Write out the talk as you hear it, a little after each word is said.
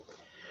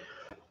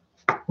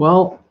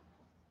Well,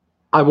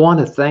 I want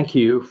to thank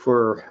you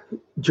for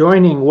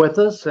joining with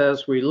us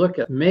as we look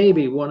at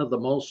maybe one of the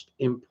most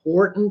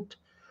important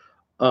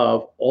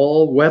of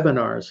all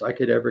webinars I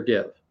could ever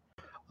give.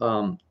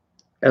 Um,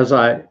 as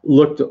I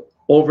looked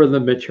over the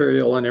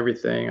material and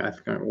everything, I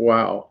thought,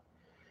 wow.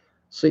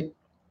 See,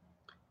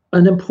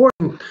 an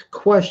important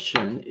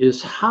question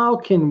is how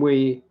can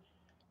we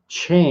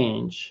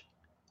change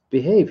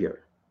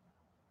behavior?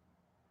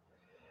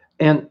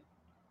 And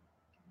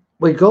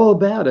we go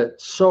about it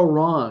so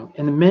wrong,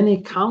 and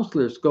many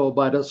counselors go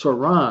about it so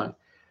wrong.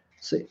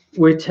 See,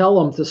 we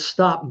tell them to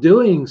stop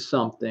doing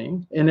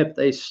something, and if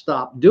they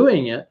stop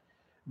doing it,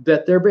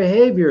 that their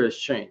behavior has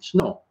changed.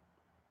 No,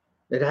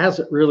 it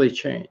hasn't really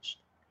changed.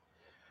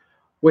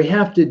 We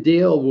have to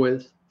deal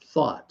with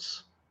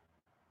thoughts.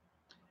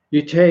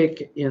 You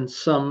take in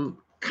some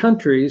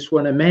countries,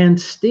 when a man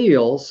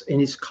steals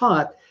and he's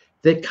caught,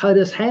 they cut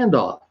his hand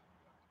off.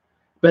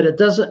 But it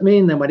doesn't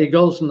mean that when he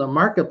goes in the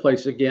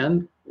marketplace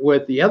again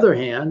with the other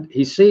hand,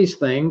 he sees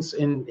things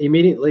and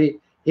immediately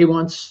he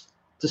wants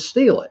to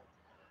steal it.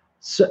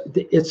 So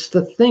it's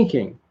the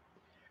thinking.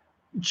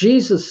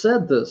 Jesus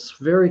said this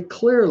very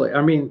clearly.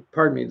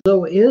 Pardon me,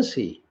 so is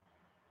he.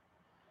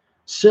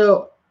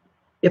 So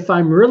if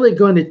I'm really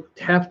going to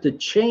have to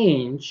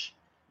change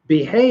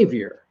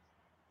behavior,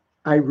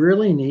 I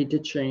really need to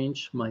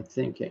change my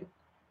thinking.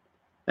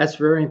 That's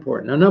very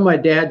important. I know my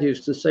dad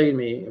used to say to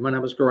me when I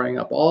was growing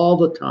up all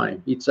the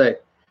time, he'd say,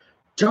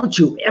 "Don't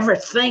you ever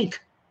think?"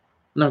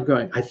 And I'm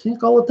going, "I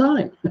think all the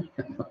time."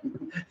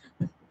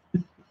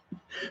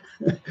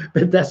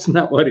 But that's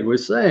not what he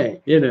was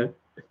saying,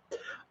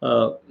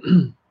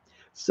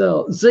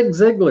 So Zig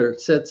Ziglar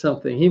said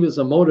something. He was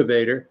a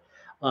motivator,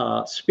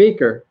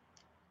 speaker.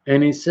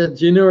 And he said,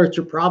 "Do you know what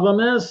your problem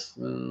is?"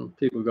 And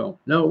people go,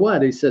 "No,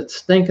 what?" He said,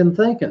 "Stinking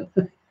thinking."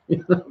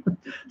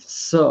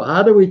 So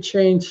how do we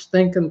change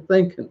stinking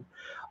thinking?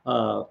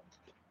 Well,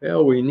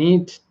 we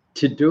need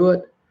to do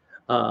it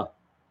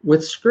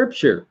with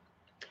scripture.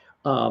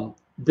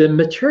 The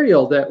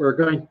material that we're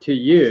going to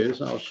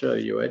use, I'll show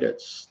you it.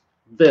 It's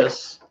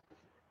this.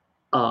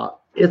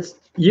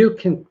 You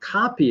can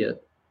copy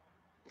it.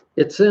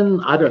 It's in,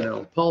 I don't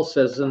know, Paul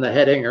says in the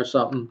heading or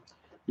something.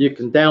 You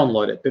can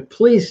download it, but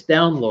please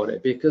download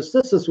it because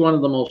this is one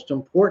of the most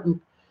important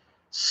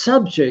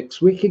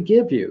subjects we could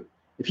give you.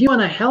 If you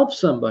want to help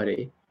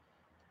somebody,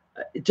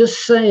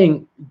 just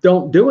saying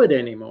don't do it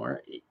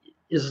anymore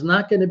is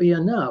not going to be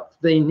enough.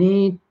 They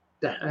need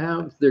to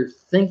have their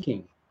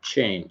thinking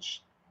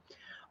changed.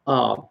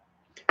 So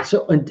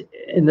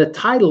and the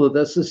title of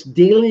this is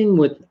Dealing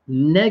with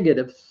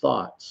Negative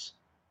Thoughts.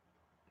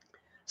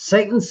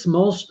 Satan's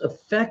most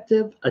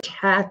effective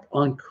attack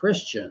on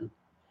Christians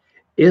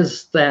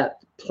is that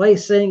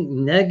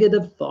placing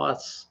negative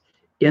thoughts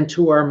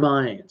into our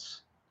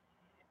minds.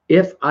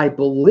 If I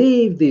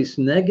believe these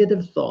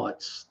negative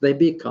thoughts, they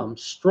become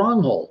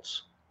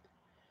strongholds.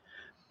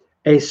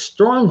 A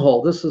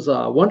stronghold, this is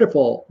a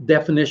wonderful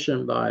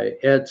definition by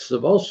Ed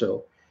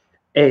Savoso.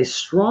 A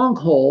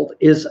stronghold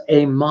is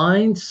a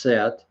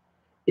mindset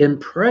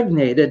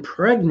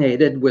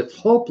impregnated with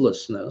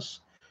hopelessness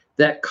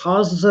that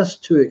causes us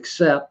to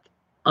accept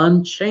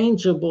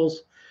unchangeable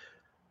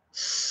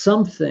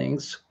some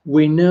things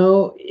we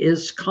know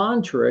is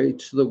contrary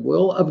to the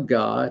will of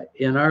God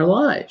in our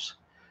lives.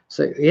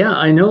 Say, yeah,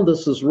 I know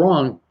this is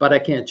wrong, but I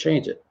can't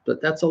change it.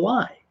 But that's a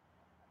lie.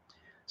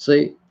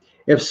 See,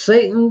 if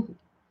Satan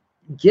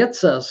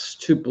gets us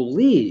to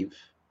believe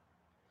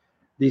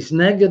these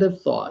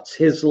negative thoughts,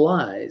 his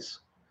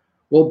lies,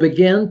 we'll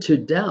begin to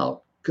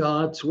doubt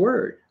God's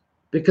word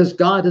because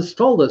God has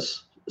told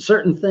us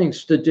certain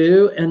things to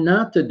do and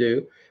not to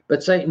do.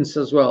 But Satan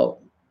says,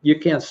 well, you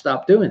can't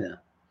stop doing that.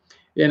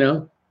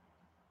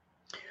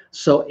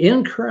 So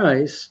in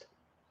Christ,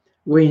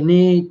 we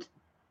need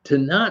to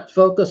not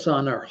focus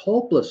on our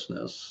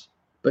hopelessness,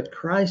 but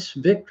Christ's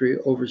victory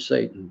over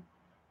Satan.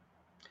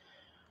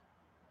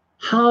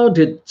 How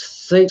did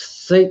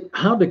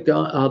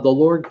the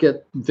Lord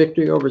get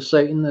victory over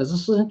Satan? This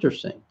is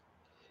interesting.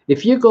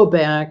 If you go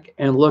back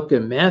and look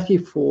at Matthew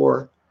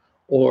 4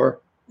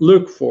 or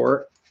Luke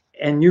 4,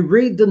 and you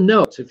read the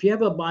notes, if you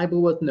have a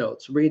Bible with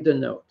notes, read the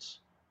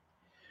notes.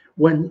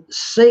 When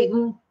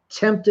Satan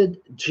tempted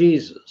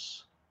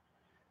Jesus,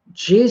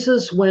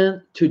 Jesus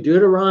went to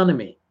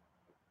Deuteronomy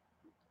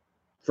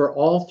for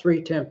all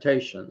three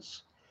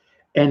temptations,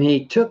 and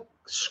he took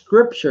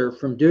scripture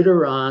from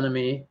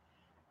Deuteronomy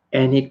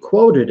and he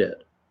quoted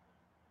it.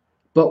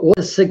 But what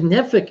is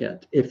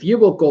significant, if you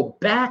will go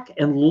back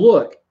and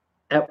look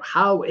at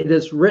how it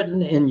is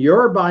written in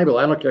your Bible,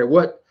 I don't care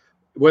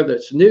whether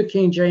it's New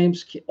King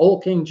James,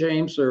 Old King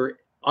James, or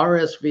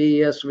RSV,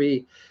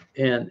 ESV,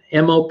 and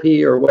MOP,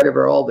 or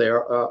whatever all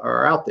there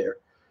are out there,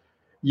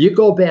 you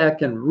go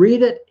back and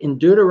read it in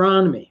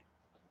Deuteronomy,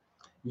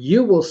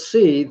 you will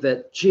see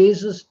that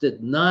Jesus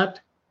did not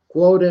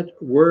quote it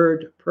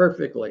word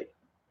perfectly.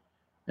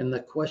 And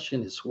the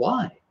question is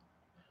why?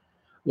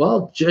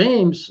 Well,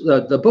 James,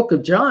 the book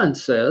of John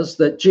says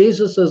that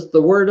Jesus is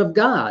the word of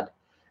God.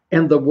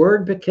 and the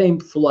Word became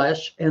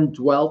flesh and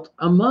dwelt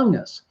among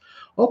us.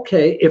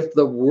 Okay, if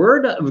the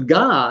Word of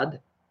God,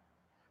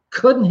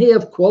 couldn't he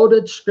have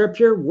quoted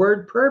Scripture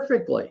word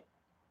perfectly?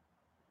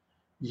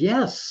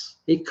 Yes,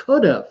 he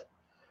could have.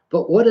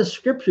 But what does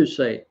Scripture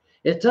say?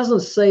 It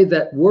doesn't say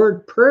that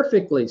word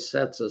perfectly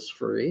sets us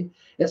free.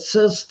 It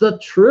says the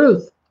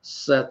truth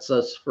sets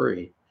us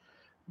free.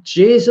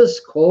 Jesus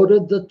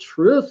quoted the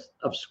truth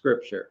of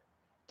Scripture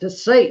to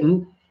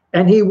Satan,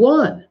 and he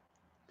won.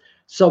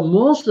 So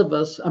most of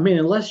us, I mean,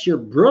 unless you're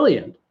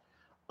brilliant,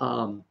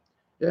 um,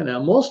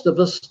 most of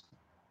us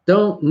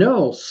don't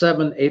know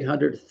 700,000,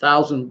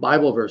 800,000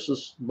 Bible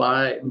verses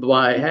by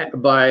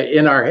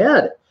in our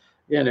head.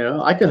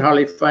 I can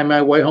hardly find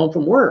my way home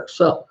from work.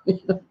 So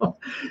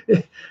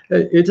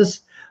it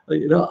just,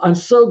 I'm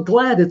so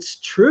glad it's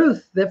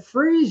truth that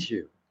frees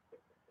you,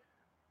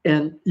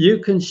 and you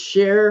can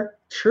share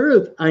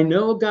truth. I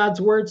know God's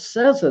word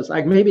says this.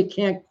 I maybe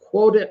can't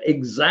quote it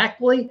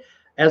exactly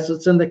as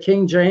it's in the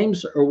King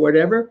James or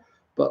whatever,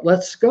 but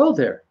let's go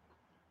there.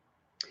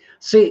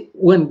 See,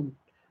 when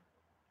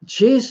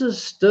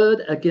Jesus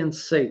stood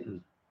against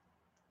Satan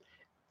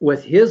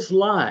with his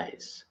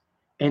lies,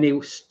 and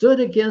he stood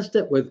against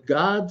it with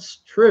God's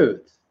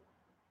truth,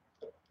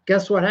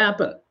 guess what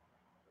happened?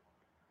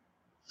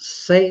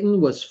 Satan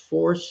was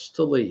forced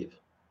to leave.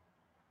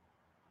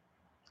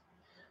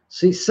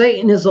 See,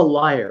 Satan is a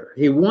liar.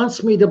 He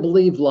wants me to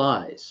believe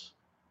lies.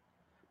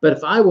 But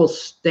if I will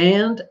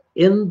stand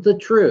in the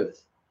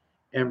truth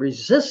and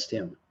resist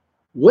him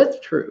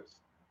with truth,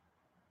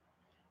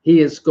 he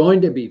is going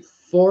to be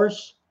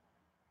forced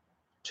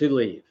to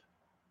leave.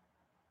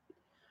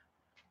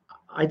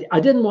 I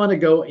didn't want to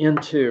go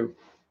into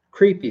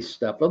creepy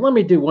stuff, but let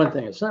me do one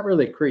thing. It's not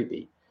really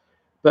creepy,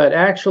 but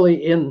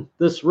actually in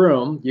this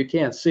room, you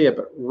can't see it,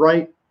 but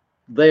right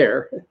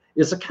there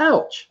is a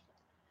couch.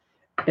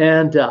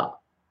 And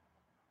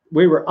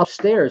we were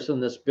upstairs in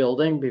this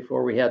building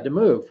before we had to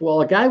move. Well,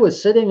 a guy was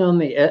sitting on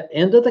the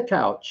end of the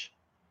couch.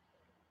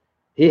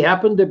 He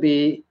happened to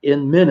be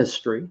in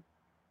ministry,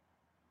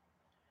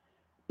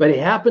 but he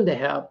happened to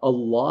have a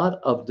lot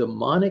of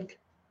demonic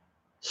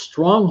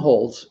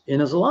strongholds in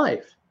his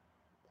life.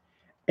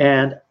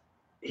 And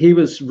he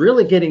was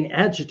really getting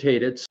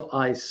agitated. So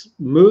I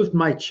moved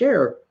my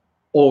chair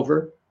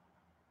over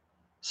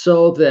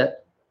so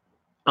that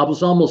I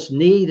was almost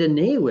knee to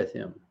knee with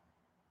him.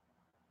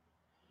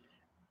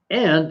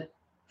 And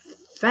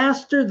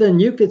faster than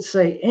you could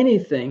say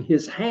anything,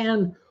 his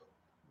hand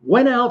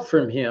went out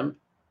from him,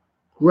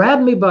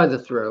 grabbed me by the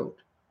throat,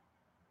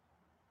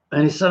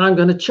 and he said, "I'm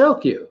going to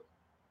choke you."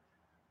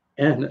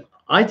 And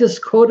I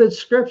just quoted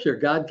Scripture.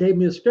 God gave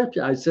me a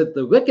scripture. I said,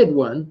 "The wicked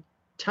one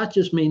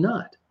touches me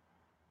not."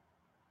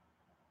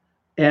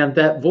 And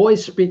that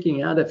voice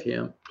speaking out of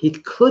him, he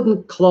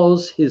couldn't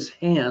close his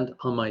hand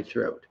on my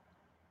throat.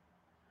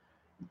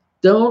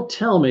 Don't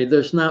tell me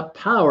there's not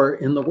power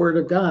in the Word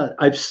of God.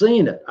 I've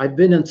seen it. I've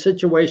been in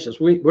situations.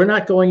 We're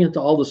not going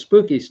into all the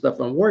spooky stuff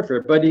in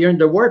warfare, but you're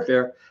into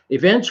warfare,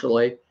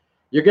 eventually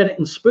you're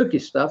getting spooky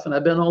stuff. And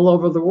I've been all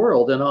over the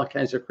world in all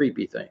kinds of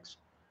creepy things.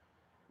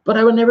 But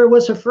I never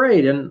was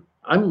afraid. And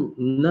I'm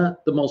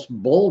not the most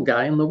bold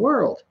guy in the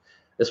world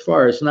as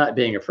far as not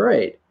being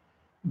afraid.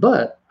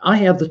 But I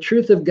have the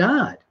truth of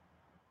God.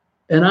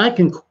 And I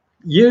can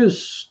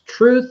use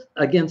truth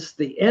against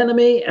the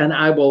enemy, and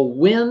I will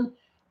win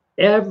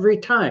every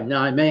time.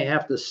 Now, I may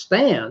have to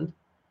stand.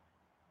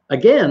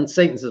 Again,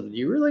 Satan says, "Do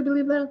you really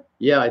believe that?"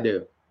 Yeah, I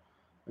do.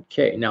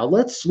 Okay, now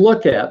let's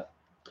look at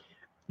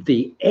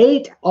the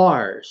 8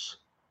 R's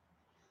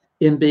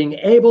in being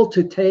able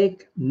to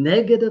take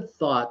negative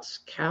thoughts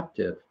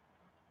captive.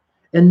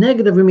 And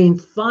negative, I mean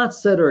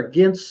thoughts that are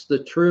against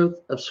the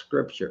truth of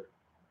Scripture.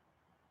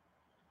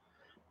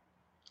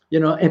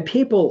 And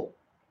people,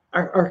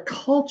 our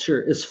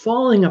culture is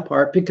falling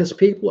apart because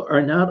people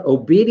are not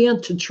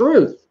obedient to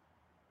truth.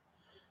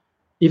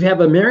 You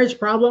have a marriage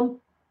problem?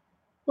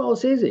 Well,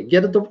 it's easy.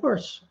 Get a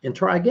divorce and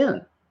try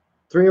again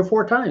 3 or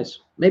 4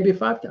 times, maybe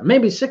 5 times,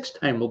 maybe 6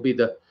 times will be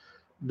the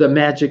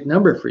magic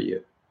number for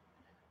you.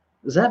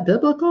 Is that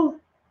biblical?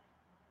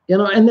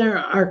 And there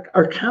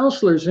are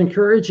counselors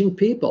encouraging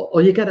people. Oh,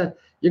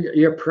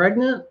 you're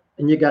pregnant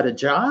and you got a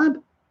job?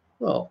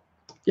 Well,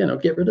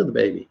 get rid of the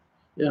baby.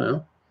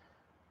 And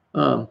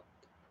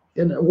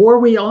where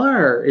we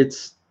are,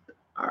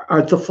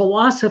 the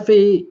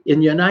philosophy in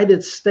the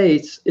United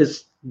States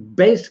is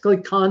basically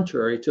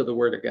contrary to the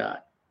Word of God.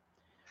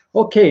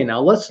 Okay, now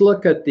let's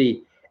look at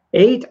the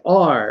 8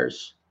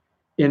 R's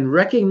in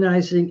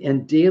recognizing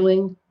and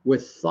dealing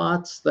with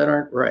thoughts that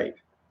aren't right.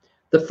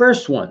 The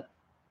first one,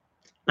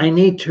 I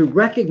need to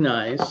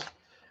recognize,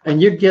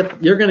 and you're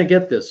going to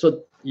get this,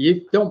 so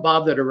you don't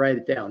bother to write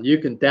it down. You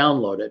can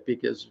download it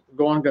because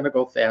I'm going to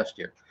go fast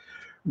here.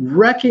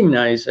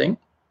 Recognizing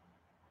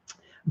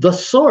the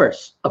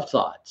source of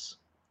thoughts.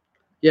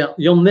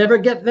 You'll never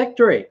get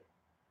victory.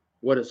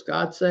 What does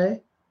God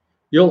say?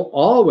 You'll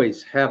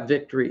always have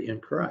victory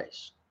in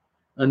Christ.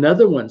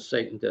 Another one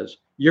Satan does,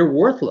 you're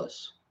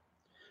worthless.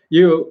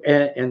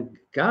 And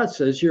God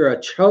says you're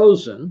a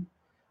chosen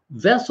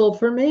vessel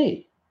for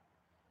me.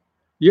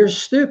 You're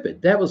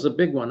stupid. That was a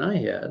big one I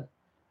had.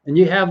 And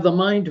you have the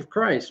mind of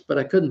Christ, but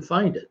I couldn't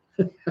find it.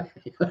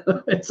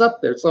 It's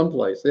up there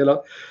someplace, you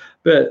know.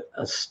 But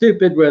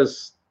stupid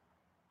was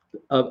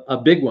a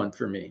big one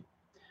for me.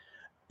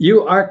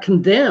 You are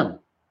condemned.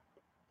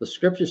 The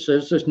scripture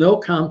says there's no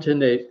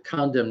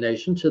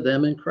condemnation to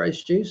them in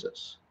Christ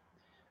Jesus.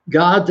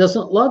 God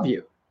doesn't love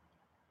you.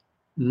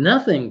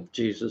 Nothing,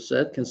 Jesus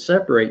said, can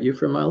separate you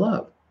from my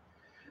love.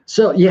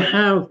 So you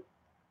have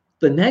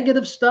the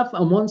negative stuff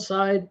on one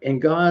side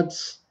and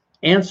God's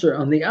answer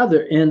on the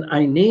other. And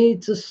I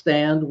need to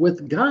stand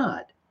with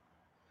God.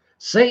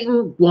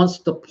 Satan wants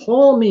to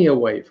pull me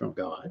away from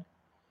God,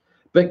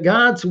 but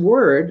God's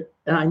word,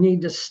 and I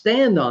need to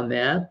stand on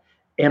that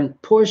and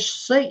push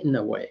Satan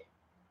away.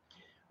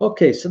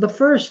 Okay, so the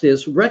first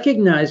is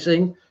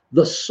recognizing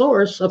the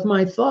source of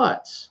my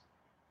thoughts.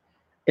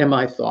 And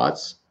my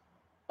thoughts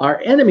are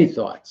enemy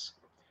thoughts.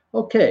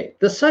 Okay,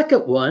 the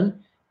second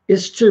one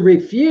is to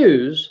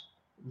refuse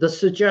the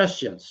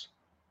suggestions.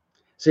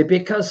 See,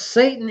 because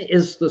Satan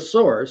is the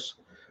source,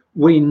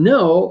 we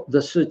know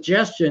the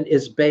suggestion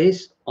is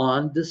based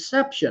on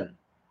deception.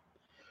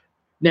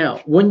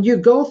 Now, when you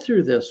go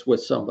through this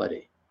with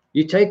somebody,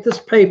 you take this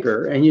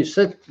paper and you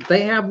said,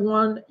 they have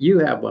one, you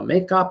have one,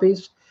 make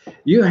copies,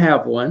 you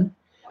have one.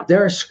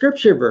 There are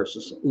scripture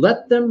verses.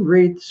 Let them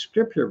read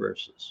scripture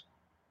verses.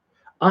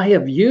 I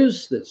have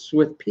used this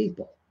with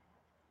people,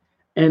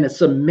 and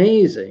it's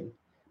amazing.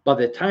 By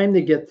the time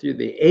they get through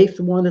the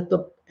 8th one at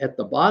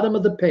the bottom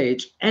of the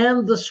page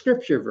and the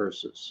scripture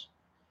verses,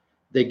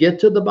 they get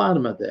to the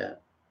bottom of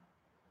that,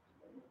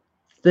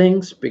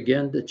 things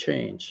begin to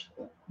change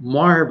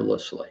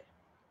marvelously.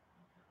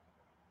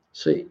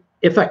 See,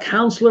 if a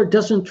counselor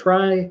doesn't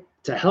try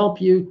to help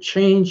you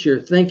change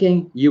your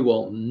thinking, you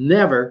will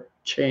never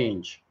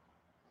change.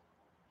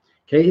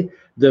 Okay,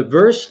 the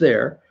verse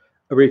there,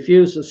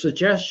 refuse a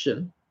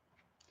suggestion,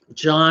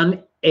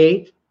 John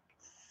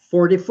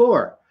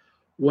 8:44.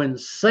 When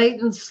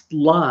Satan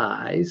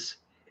lies,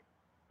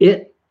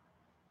 it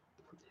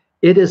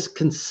is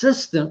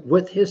consistent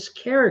with his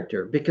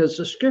character, because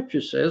the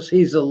scripture says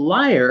he's a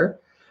liar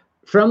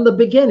from the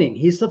beginning.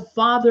 He's the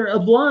father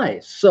of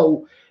lies.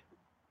 So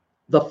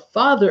the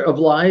father of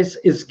lies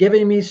is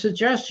giving me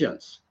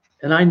suggestions,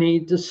 and I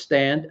need to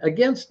stand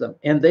against them.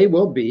 And they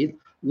will be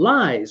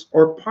lies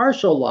or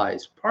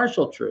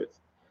partial truth.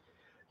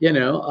 You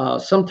know,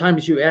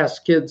 sometimes you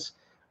ask kids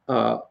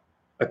a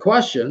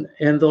question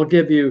and they'll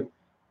give you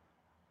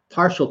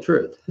partial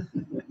truth.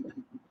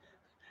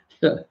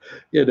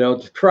 You know,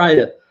 to try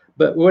to,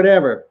 but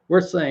whatever. We're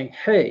saying,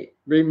 hey,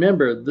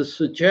 remember the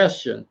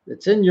suggestion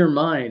that's in your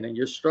mind and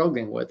you're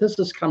struggling with. This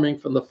is coming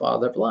from the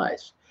father of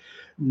lies.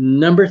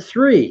 Number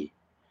 3,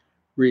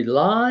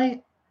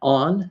 rely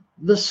on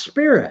the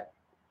Spirit.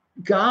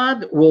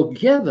 God will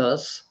give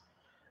us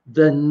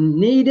the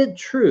needed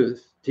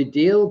truth to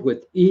deal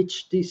with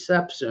each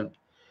deception.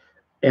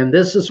 And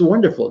this is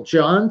wonderful.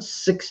 John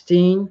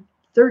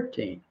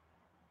 16:13.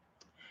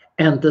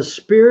 And the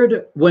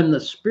Spirit, when the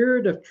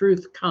Spirit of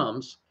truth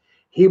comes,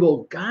 he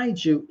will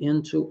guide you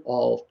into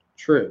all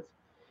truth.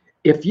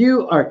 If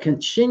you are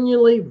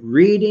continually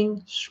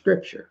reading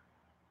scripture,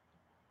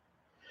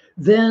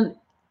 then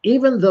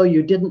even though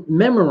you didn't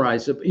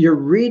memorize it, you're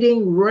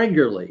reading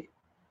regularly,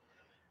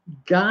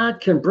 God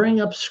can bring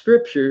up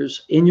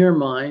scriptures in your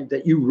mind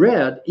that you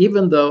read,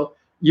 even though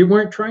you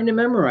weren't trying to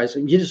memorize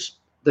it.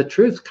 The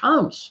truth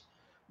comes.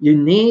 You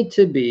need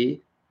to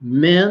be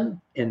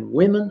men and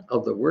women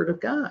of the Word of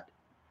God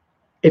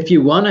if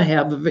you want to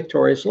have a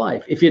victorious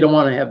life. If you don't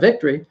want to have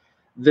victory,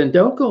 then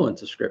don't go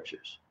into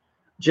scriptures.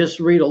 Just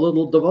read a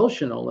little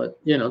devotional that,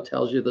 you know,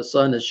 tells you the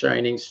sun is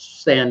shining,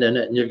 stand in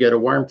it, and you get a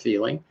warm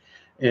feeling.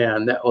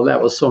 And that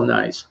was so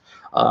nice.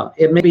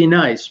 It may be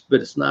nice, but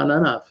it's not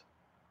enough.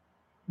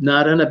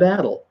 Not in a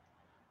battle.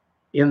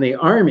 In the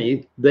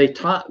Army, they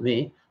taught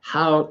me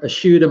how to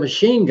shoot a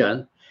machine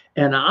gun,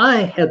 and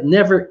I had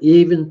never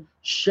even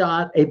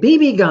shot a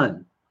BB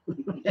gun.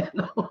 You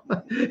know?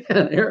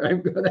 And here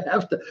I'm going to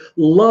have to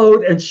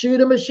load and shoot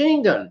a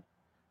machine gun.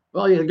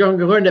 Well, you're going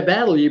to go into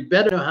battle, you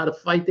better know how to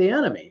fight the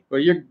enemy. Or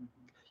you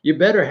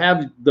better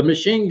have the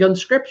machine gun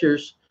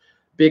scriptures,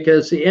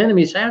 because the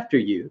enemy's after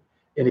you.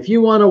 And if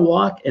you want to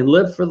walk and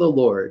live for the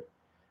Lord,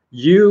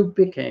 you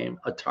became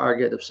a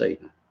target of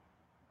Satan.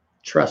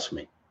 Trust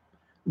me.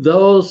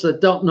 Those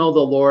that don't know the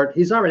Lord,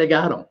 he's already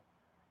got them.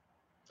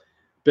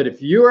 But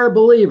if you're a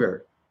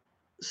believer,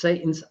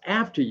 Satan's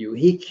after you.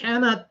 He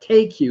cannot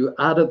take you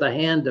out of the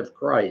hand of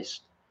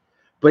Christ,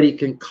 but he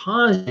can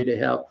cause you to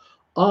have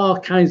all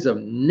kinds of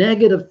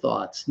negative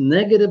thoughts,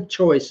 negative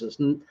choices,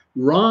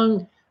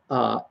 wrong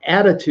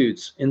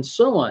attitudes, and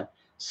so on.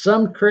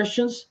 Some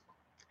Christians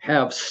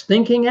have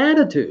stinking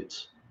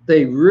attitudes.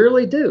 They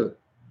really do.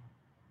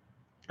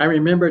 I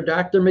remember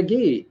Dr.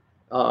 McGee,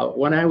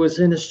 when I was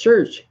in his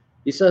church,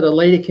 he said a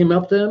lady came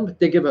up to him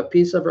to give a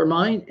piece of her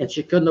mind, and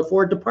she couldn't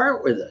afford to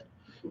part with it.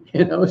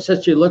 You know,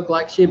 said she looked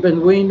like she'd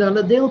been weaned on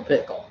a dill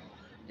pickle.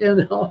 You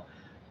know,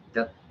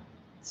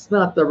 that's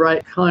not the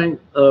right kind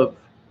of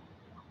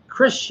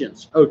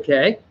Christians.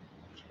 Okay,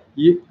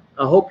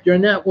 I hope you're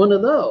not one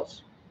of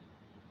those.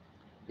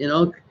 You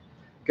know,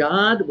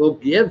 God will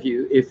give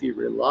you if you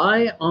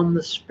rely on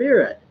the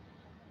Spirit.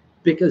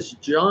 Because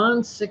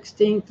John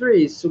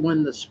 16:3, so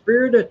when the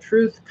Spirit of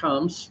truth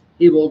comes,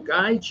 he will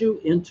guide you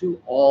into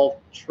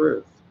all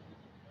truth.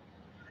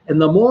 And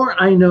the more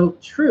I know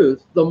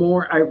truth, the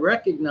more I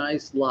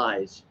recognize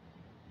lies.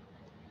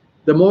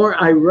 The more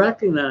I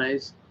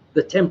recognize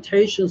the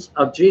temptations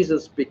of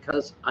Jesus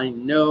because I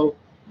know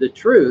the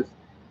truth.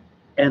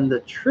 And the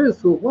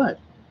truth will what?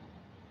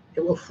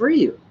 It will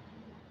free you.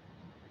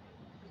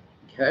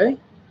 Okay?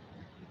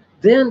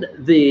 Then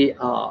the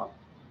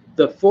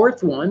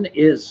fourth one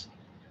is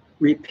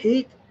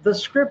repeat the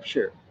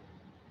scripture.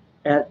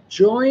 At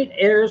joint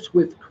heirs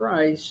with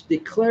Christ,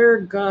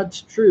 declare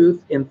God's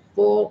truth in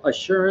full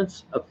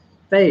assurance of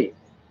faith.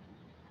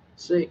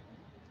 See,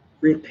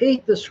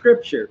 repeat the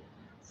scripture.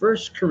 1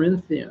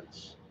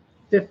 Corinthians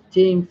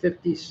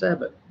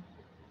 15:57.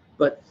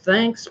 But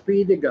thanks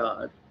be to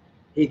God,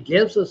 he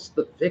gives us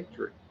the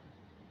victory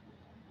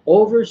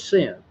over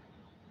sin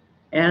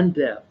and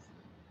death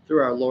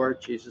through our Lord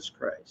Jesus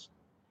Christ.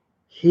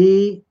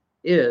 He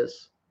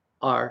is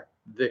our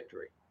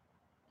victory.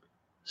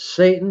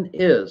 Satan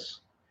is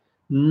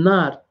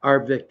not our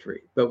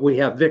victory, but we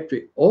have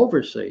victory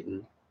over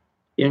Satan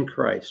in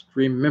Christ.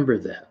 Remember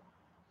that.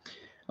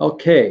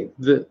 Okay,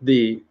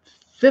 the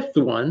fifth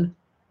one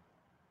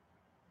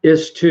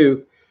is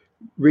to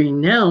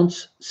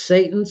renounce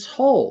Satan's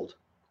hold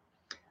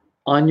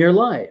on your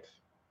life.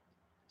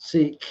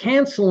 See,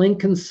 canceling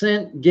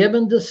consent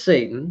given to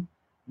Satan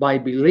by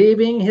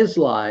believing his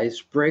lies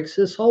breaks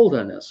his hold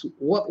on us.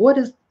 What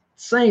is it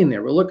saying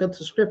there? We'll look at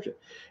the scripture.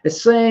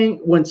 It's saying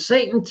when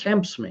Satan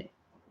tempts me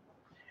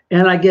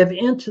and I give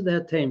into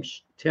that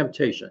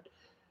temptation.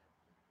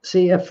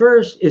 See, at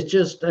first it's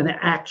just an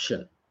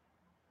action,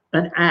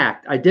 an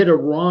act. I did a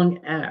wrong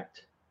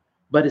act.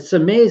 But it's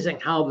amazing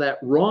how that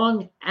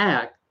wrong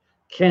act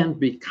can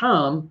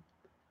become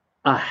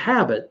a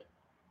habit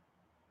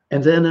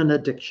and then an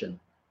addiction.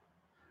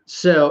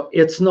 So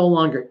it's no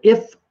longer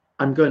if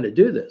I'm going to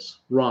do this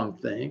wrong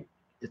thing,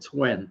 it's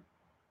when.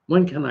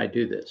 When can I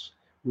do this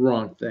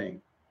wrong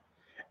thing?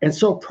 And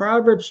so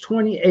Proverbs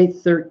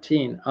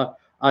 28:13,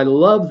 I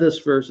love this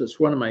verse. It's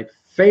one of my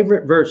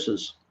favorite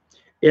verses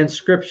in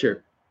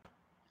Scripture.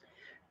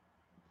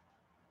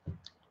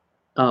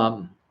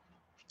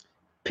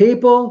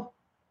 People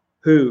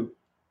who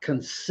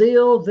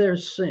conceal their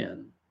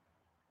sin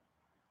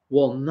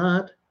will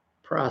not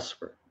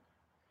prosper.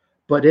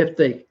 But if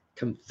they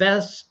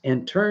confess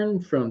and turn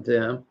from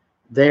them,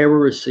 they will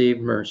receive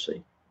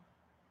mercy.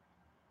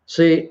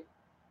 See,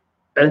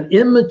 an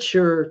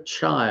immature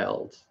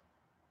child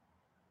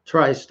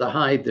tries to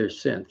hide their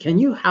sin. Can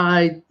you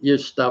hide your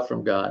stuff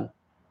from God?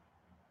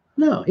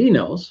 No, he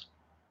knows.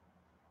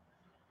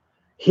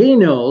 He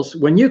knows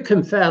when you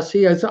confess,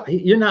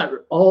 you're not,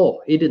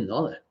 oh, he didn't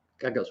know that.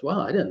 God goes,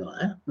 wow, I didn't know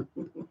that.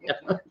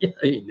 Yeah,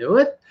 he knew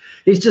it.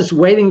 He's just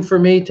waiting for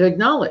me to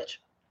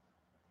acknowledge.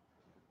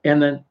 And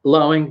then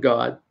allowing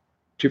God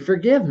to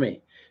forgive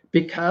me,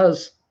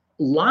 because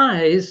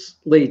lies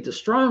lead to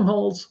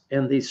strongholds,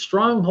 and these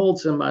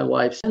strongholds in my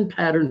life, sin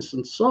patterns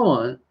and so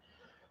on,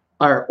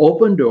 are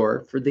open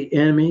door for the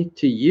enemy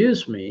to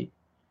use me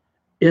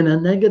in a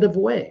negative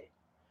way.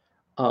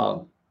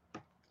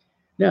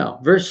 Now,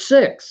 verse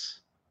 6,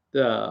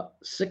 the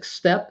sixth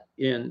step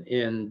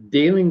in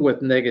dealing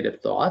with negative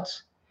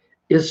thoughts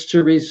is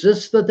to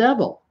resist the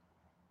devil.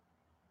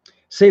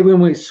 See, when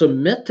we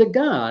submit to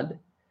God,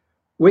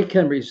 we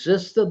can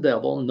resist the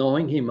devil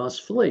knowing he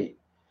must flee.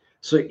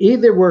 So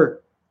either we're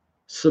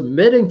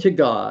submitting to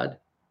God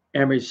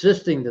and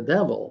resisting the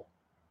devil,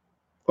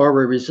 or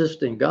we're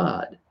resisting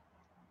God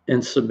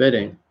and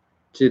submitting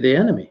to the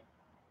enemy.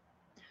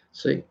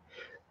 See,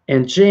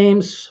 and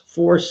James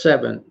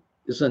 4:7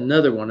 is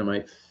another one of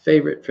my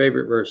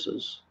favorite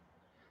verses.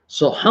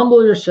 So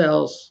humble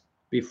yourselves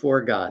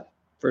before God.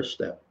 First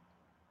step.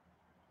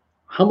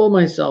 Humble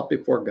myself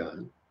before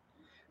God.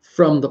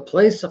 From the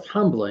place of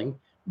humbling,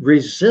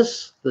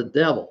 resist the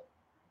devil,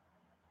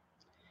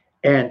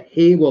 and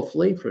he will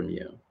flee from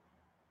you.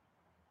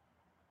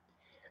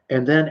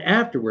 And then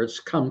afterwards,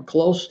 come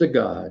close to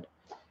God,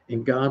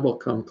 and God will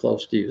come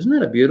close to you. Isn't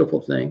that a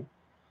beautiful thing?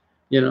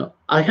 You know,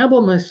 I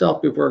humble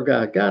myself before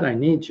God. God, I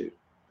need you.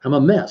 I'm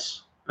a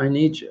mess. I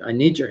need you. I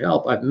need your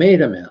help. I've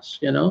made a mess,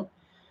 you know,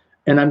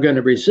 and I'm going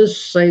to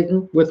resist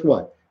Satan with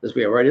what? As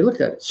we already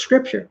looked at it,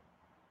 scripture.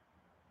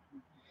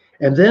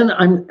 And then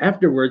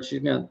afterwards,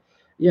 you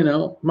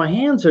know, my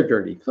hands are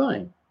dirty.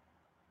 Fine.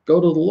 Go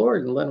to the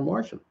Lord and let him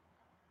wash them.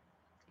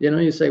 You know,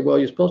 you say, well,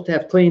 you're supposed to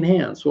have clean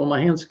hands. Well,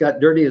 my hands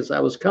got dirty as I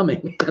was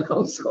coming, you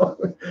know,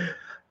 so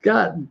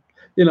God,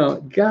 you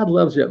know, God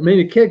loves you. I mean,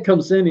 a kid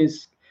comes in,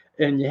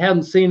 and you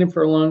haven't seen him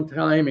for a long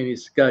time, and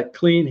he's got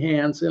clean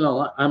hands. You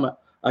know, I'm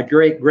a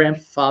great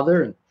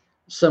grandfather, and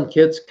some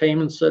kids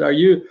came and said, are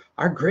you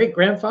our great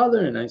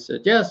grandfather? And I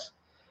said, yes.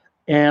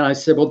 And I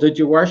said, well, did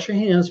you wash your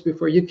hands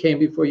before you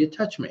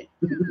touch me?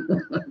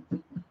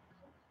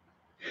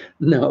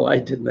 No, I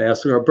didn't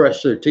ask them to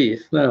brush their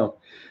teeth. No,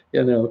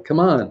 come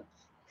on.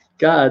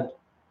 God,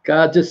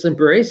 God just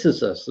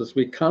embraces us as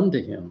we come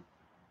to him.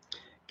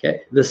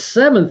 Okay. The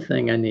seventh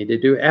thing I need to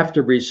do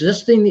after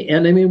resisting the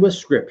enemy with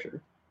scripture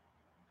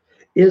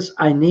is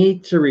I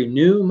need to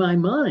renew my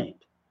mind,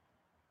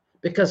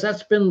 because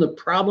that's been the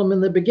problem in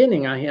the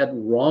beginning. I had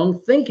wrong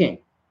thinking.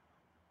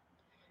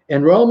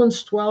 And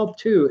Romans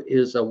 12:2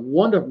 is a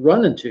one to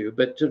run into,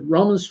 but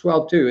Romans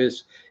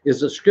 12:2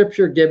 is a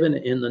scripture given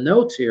in the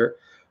notes here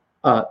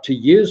to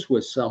use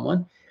with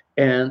someone,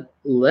 and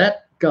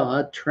let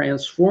God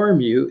transform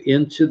you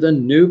into the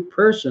new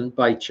person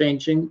by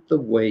changing the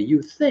way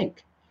you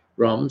think.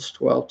 Romans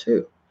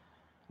 12:2.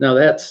 Now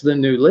that's the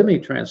New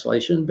Living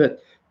Translation,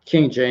 but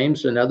King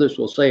James and others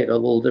will say it a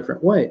little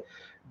different way.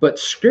 But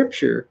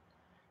scripture,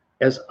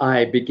 as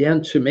I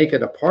began to make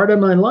it a part of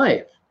my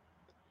life,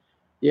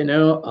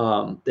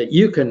 that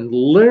you can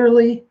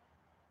literally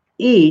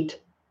eat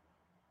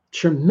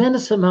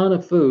tremendous amount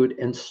of food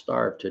and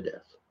starve to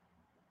death.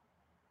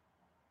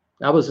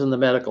 I was in the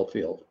medical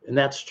field, and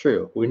that's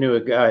true. We knew a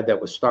guy that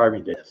was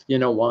starving to death. You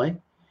know why?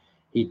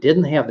 He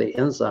didn't have the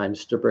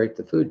enzymes to break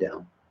the food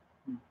down.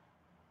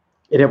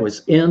 And it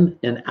was in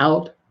and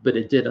out, but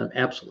it did him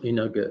absolutely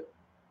no good.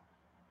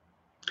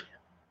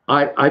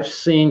 I've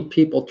seen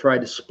people try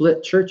to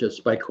split churches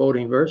by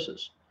quoting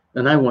verses,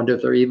 and I wonder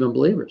if they're even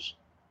believers.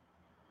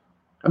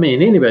 I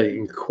mean, anybody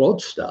can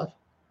quote stuff.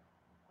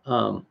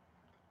 When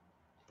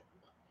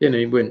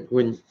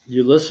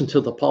you listen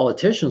to the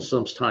politicians,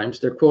 sometimes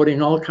they're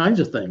quoting all kinds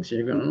of things.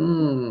 You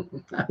go,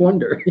 I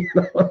wonder.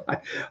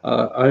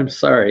 I'm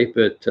sorry,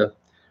 but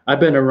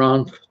I've been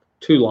around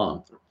too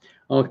long.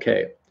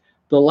 Okay,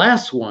 the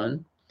last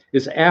one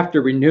is,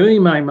 after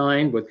renewing my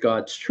mind with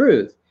God's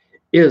truth,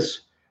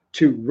 is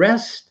to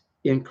rest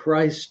in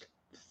Christ's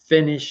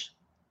finished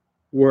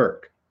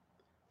work.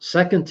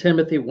 2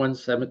 Timothy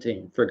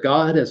 1:17. For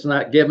God has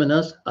not given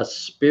us a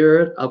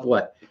spirit of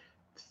what?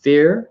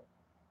 Fear,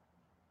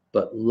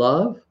 but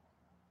love.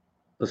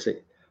 Let's see.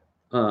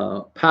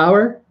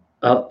 Power,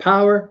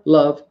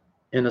 love,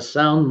 and a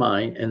sound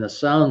mind. And the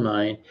sound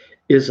mind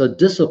is a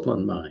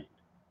disciplined mind.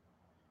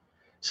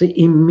 See,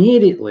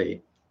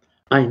 immediately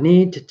I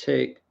need to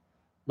take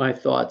my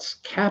thoughts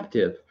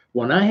captive.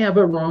 When I have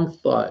a wrong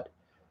thought,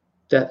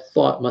 that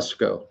thought must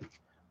go.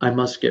 I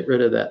must get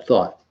rid of that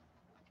thought.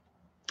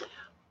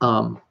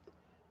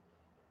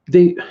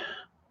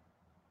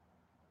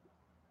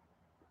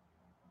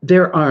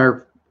 There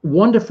are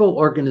wonderful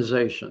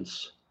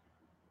organizations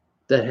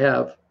that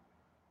have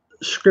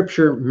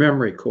scripture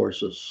memory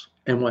courses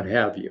and what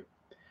have you.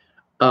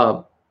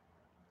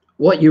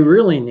 What you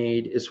really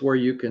need is where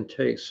you can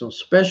take some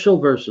special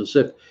verses.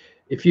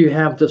 If you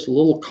have this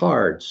little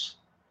cards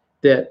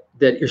that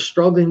you're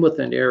struggling with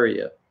an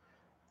area,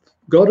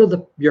 go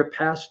to your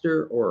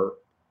pastor, or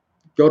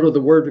go to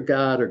the Word of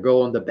God, or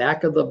go on the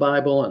back of the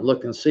Bible and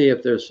look and see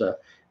if there's a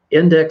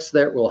index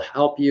that will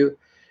help you,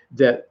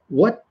 that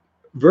what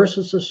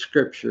verses of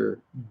scripture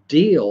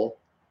deal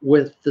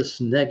with this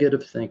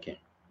negative thinking.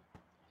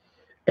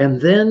 And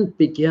then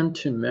begin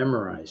to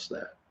memorize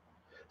that,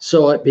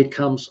 so it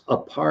becomes a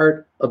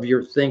part of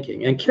your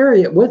thinking, and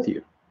carry it with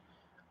you.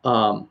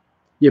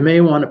 You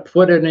may want to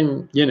put it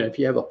in, if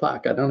you have a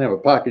pocket. I don't have a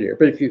pocket here,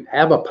 but if you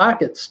have a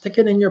pocket, stick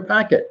it in your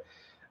pocket.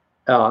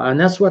 And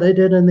that's what I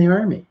did in the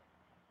Army.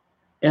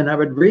 And I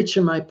would reach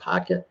in my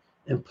pocket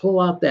and pull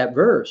out that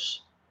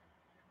verse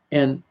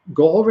and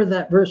go over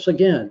that verse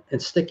again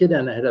and stick it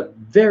in. I had a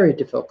very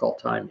difficult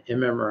time in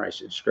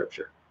memorizing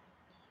scripture.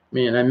 I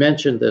mean, I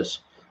mentioned this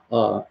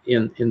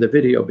in the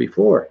video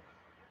before,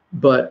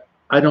 but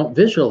I don't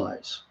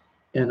visualize.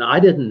 And I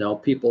didn't know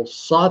people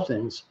saw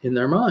things in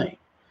their mind.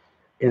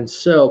 And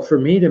so for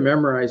me to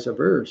memorize a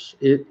verse,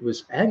 it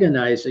was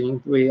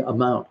agonizingly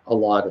amount a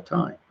lot of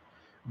time.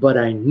 But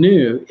I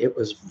knew it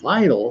was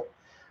vital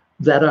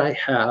that I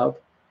have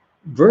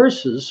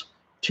verses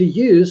to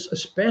use,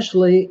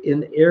 especially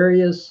in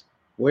areas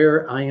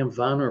where I am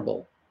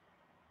vulnerable.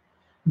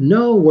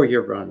 Know where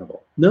you're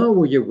vulnerable. Know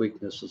where your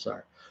weaknesses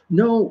are.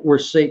 Know where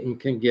Satan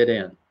can get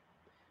in.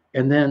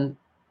 And then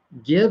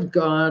give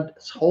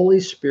God's Holy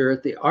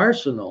Spirit the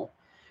arsenal,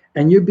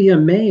 and you'd be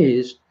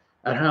amazed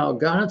at how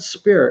God's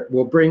Spirit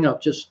will bring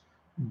up just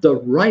the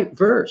right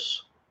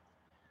verse.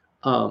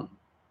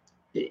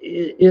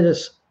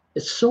 It's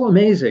so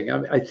amazing.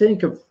 I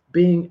think of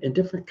being in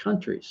different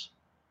countries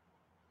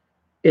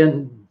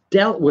and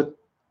dealt with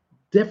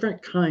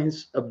different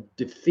kinds of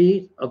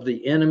defeat of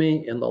the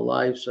enemy in the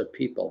lives of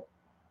people.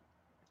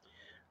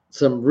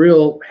 Some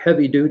real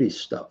heavy duty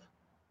stuff.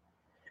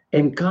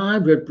 And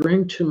God would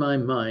bring to my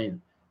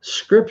mind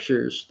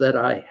scriptures that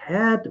I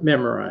had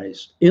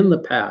memorized in the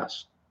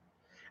past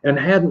and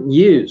hadn't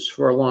used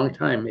for a long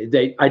time.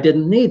 I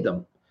didn't need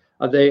them.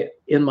 They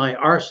in my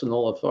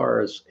arsenal as far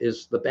as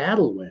the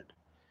battle went.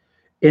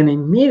 And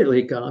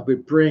immediately God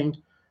would bring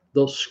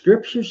those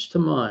scriptures to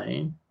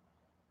mind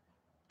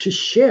to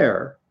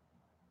share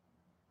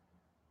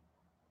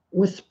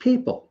with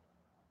people.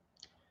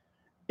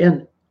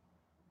 And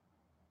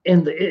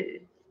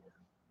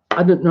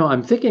I don't know.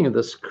 I'm thinking of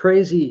this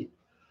crazy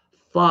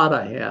thought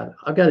I had.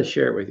 I've got to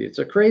share it with you. It's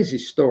a crazy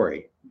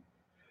story.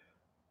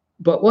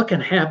 But what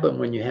can happen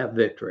when you have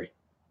victory?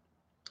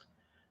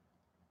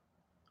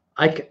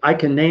 I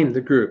can name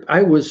the group.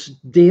 I was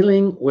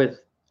dealing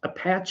with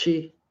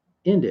Apache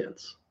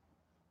Indians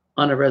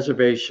on a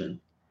reservation,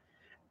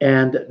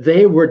 and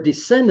they were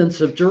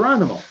descendants of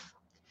Geronimo,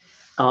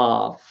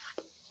 uh,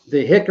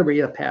 the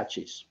Hickory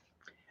Apaches.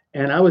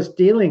 And I was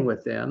dealing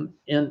with them,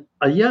 and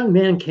a young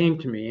man came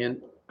to me,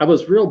 and I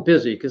was real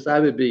busy because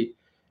I would be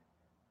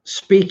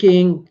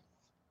speaking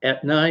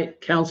at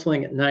night,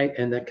 counseling at night,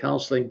 and then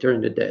counseling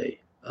during the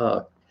day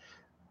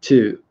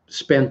to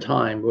spend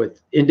time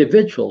with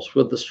individuals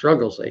with the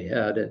struggles they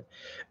had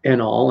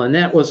and all. And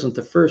that wasn't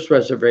the first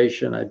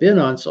reservation I'd been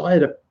on, so I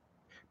had a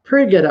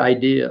pretty good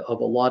idea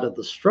of a lot of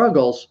the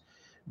struggles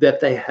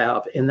that they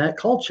have in that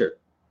culture,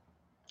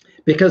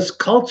 because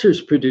cultures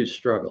produce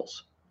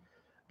struggles.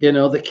 You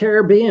know, the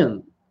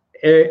Caribbean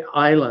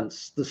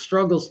islands, the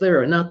struggles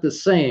there are not the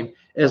same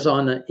as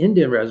on an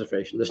Indian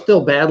reservation. They're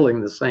still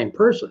battling the same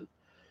person,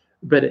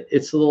 but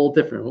it's a little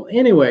different. Well,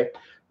 anyway,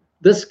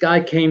 this guy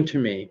came to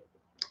me,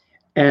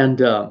 and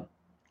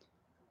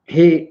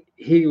he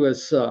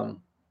was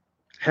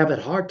having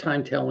a hard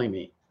time telling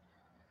me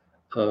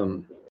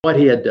what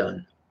he had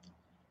done,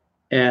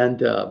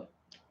 and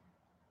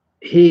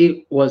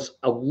he was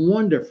a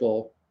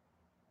wonderful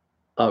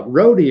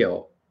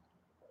rodeo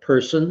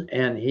person,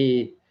 and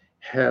he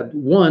had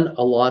won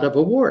a lot of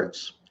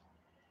awards.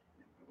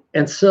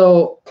 And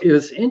so it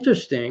was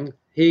interesting.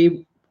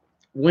 He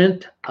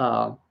went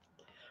to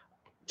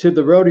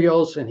the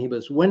rodeos, and he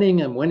was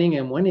winning and winning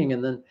and winning.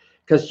 And then,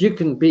 because you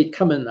can be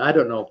coming, I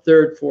don't know,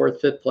 third, fourth,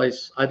 fifth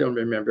place, I don't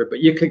remember, but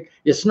you could,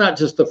 it's not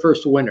just the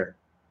first winner.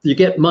 You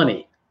get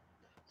money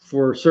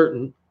for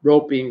certain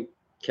roping,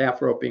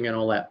 calf roping, and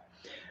all that.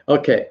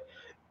 Okay.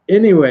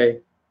 Anyway,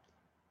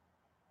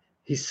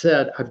 he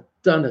said, I've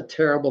done a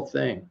terrible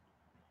thing.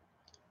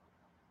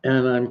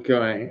 And I'm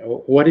going,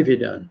 what have you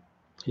done?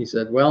 He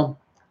said, well,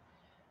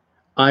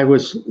 I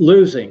was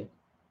losing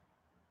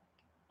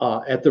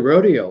at the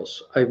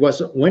rodeos. I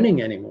wasn't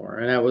winning anymore.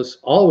 And I was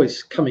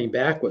always coming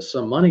back with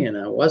some money, and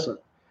I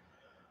wasn't.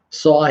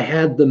 So I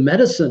had the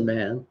medicine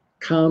man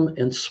come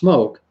and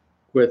smoke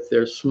with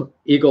their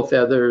eagle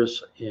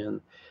feathers and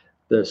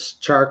this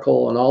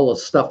charcoal and all the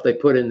stuff they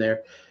put in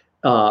there.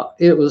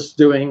 It was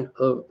doing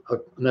an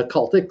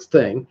occultic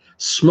thing,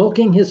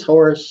 smoking his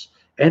horse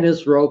and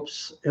his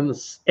ropes and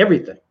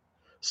everything,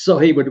 so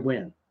he would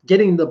win,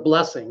 getting the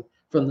blessing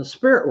from the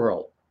spirit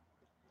world.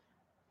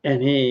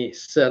 And he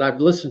said,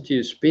 I've listened to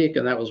you speak,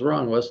 and that was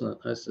wrong, wasn't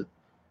it? I said,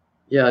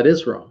 yeah, it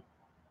is wrong.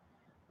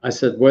 I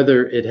said,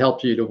 whether it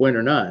helped you to win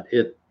or not,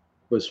 it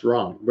was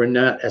wrong. We're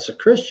not, as a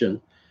Christian,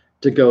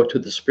 to go to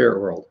the spirit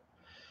world.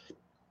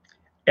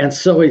 And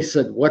so he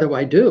said, what do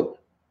I do?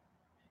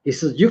 He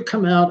says, you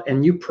come out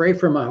and you pray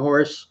for my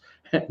horse,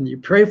 and you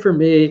pray for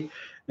me,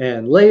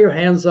 and lay your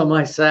hands on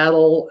my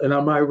saddle and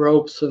on my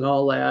ropes and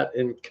all that,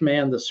 and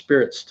command the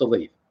spirits to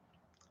leave.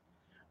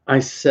 I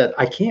said,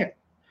 I can't.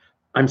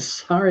 I'm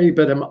sorry,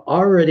 but I'm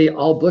already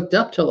all booked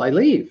up till I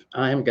leave.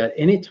 I haven't got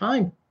any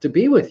time to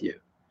be with you.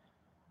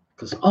 He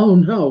goes, oh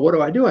no, what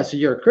do I do? I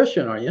said, you're a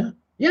Christian, are you?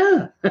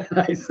 Yeah.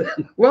 I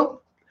said,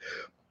 well,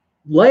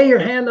 lay your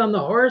hand on the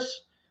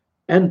horse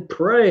and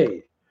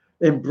pray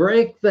and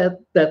break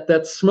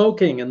that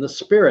smoking and the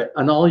spirit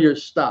on all your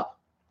stuff.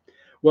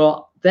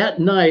 Well, that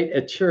night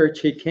at church,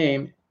 he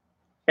came,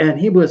 and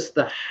he was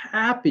the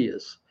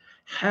happiest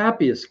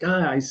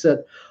guy. I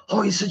said,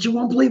 oh, he said, you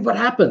won't believe what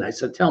happened. I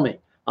said, tell me,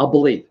 I'll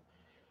believe.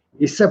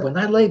 He said, when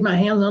I laid my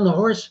hands on the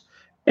horse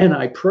and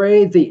I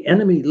prayed the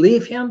enemy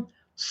leave him,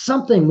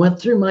 something went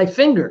through my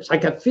fingers. I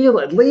could feel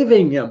it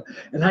leaving him.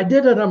 And I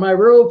did it on my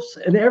ropes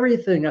and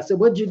everything. I said,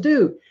 what'd you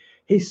do?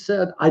 He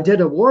said, I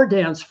did a war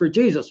dance for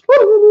Jesus.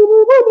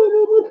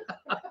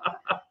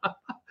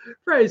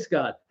 Praise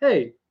God.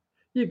 Hey,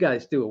 you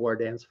guys do a war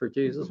dance for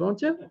Jesus,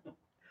 won't you?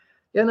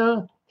 You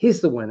know,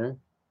 he's the winner.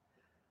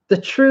 The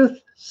truth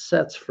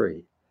sets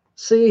free.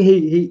 See,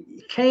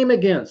 he came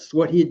against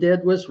what he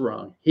did was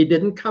wrong. He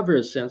didn't cover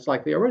his sins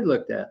like we already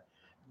looked at,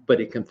 but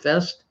he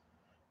confessed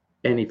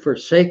and he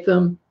forsake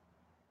them,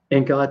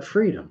 and God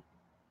freed him.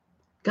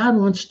 God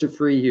wants to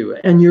free you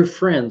and your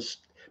friends.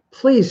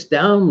 Please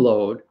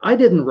download. I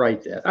didn't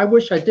write that. I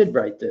wish I did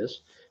write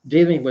this,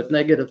 dealing with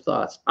negative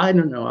thoughts. I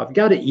don't know. I've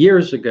got it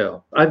years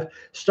ago. I've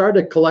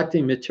started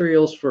collecting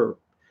materials for,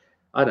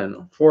 I don't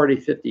know, 40,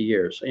 50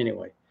 years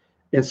anyway.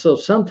 And so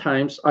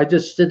sometimes I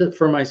just did it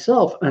for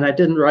myself, and I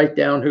didn't write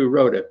down who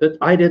wrote it, but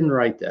I didn't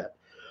write that.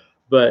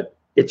 But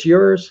it's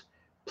yours.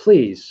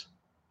 Please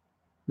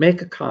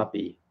make a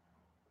copy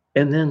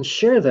and then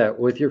share that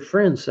with your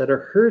friends that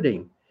are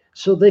hurting,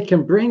 so they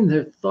can bring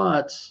their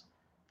thoughts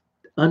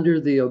under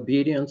the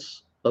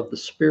obedience of the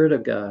Spirit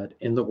of God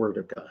and the Word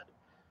of God.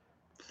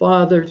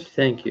 Father,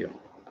 thank you.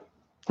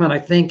 And I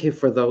thank you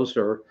for those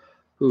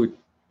who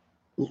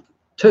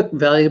took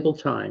valuable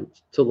time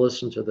to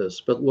listen to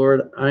this. But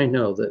Lord, I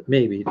know that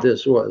maybe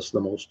this was the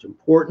most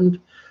important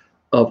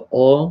of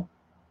all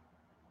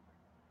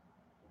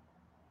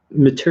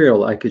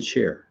material I could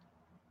share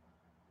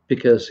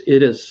because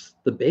it is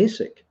the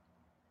basic.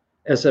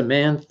 As a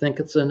man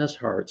thinketh in his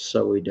heart,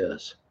 so he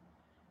does.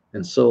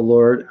 And so,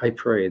 Lord, I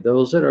pray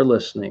those that are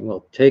listening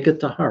will take it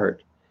to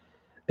heart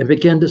and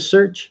begin to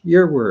search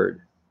your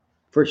word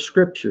for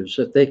scriptures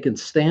that they can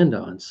stand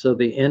on so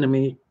the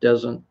enemy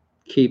doesn't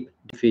keep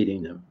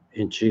defeating them.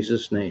 In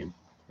Jesus' name,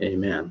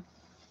 amen.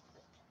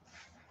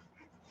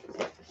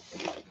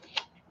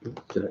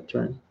 Did I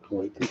turn?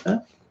 Oh, I did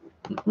that?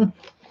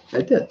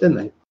 I did, didn't I?